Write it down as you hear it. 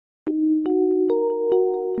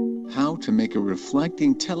to make a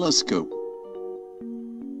reflecting telescope.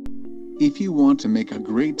 If you want to make a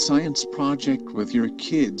great science project with your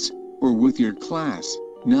kids, or with your class,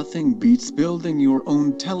 nothing beats building your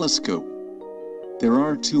own telescope. There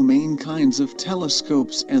are two main kinds of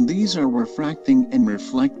telescopes, and these are refracting and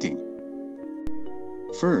reflecting.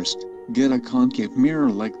 First, get a concave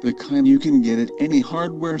mirror like the kind you can get at any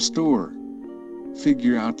hardware store.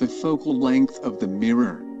 Figure out the focal length of the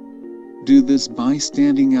mirror. Do this by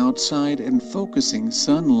standing outside and focusing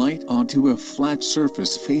sunlight onto a flat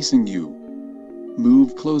surface facing you.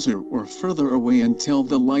 Move closer or further away until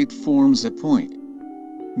the light forms a point.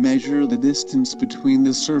 Measure the distance between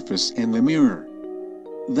the surface and the mirror.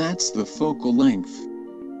 That's the focal length.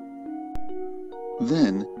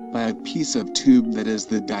 Then, buy a piece of tube that is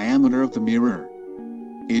the diameter of the mirror.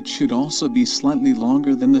 It should also be slightly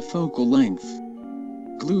longer than the focal length.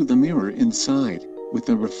 Glue the mirror inside, with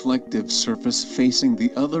a reflective surface facing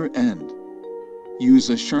the other end.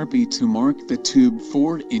 Use a Sharpie to mark the tube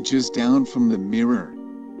 4 inches down from the mirror.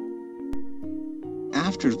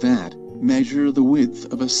 After that, measure the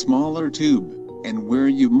width of a smaller tube, and where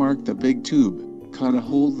you mark the big tube, cut a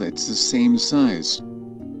hole that's the same size.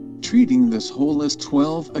 Treating this hole as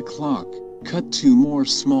 12 o'clock, cut 2 more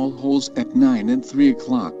small holes at 9 and 3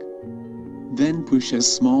 o'clock. Then push a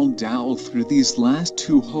small dowel through these last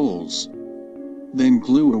 2 holes. Then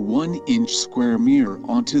glue a 1-inch square mirror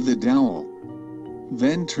onto the dowel.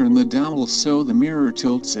 Then turn the dowel so the mirror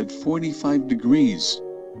tilts at 45 degrees.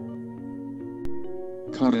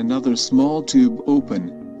 Cut another small tube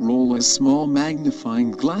open, roll a small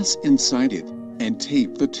magnifying glass inside it, and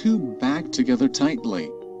tape the tube back together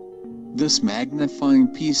tightly. This magnifying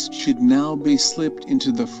piece should now be slipped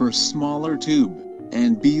into the first smaller tube,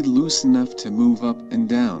 and be loose enough to move up and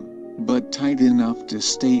down, but tight enough to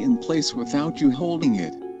stay in place without you holding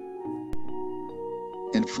it.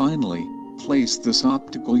 And finally, place this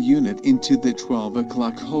optical unit into the 12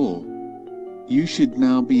 o'clock hole. You should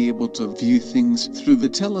now be able to view things through the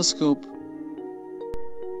telescope.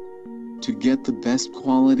 To get the best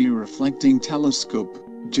quality reflecting telescope,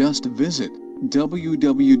 just visit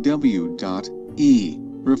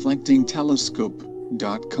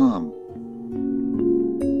www.ereflectingtelescope.com.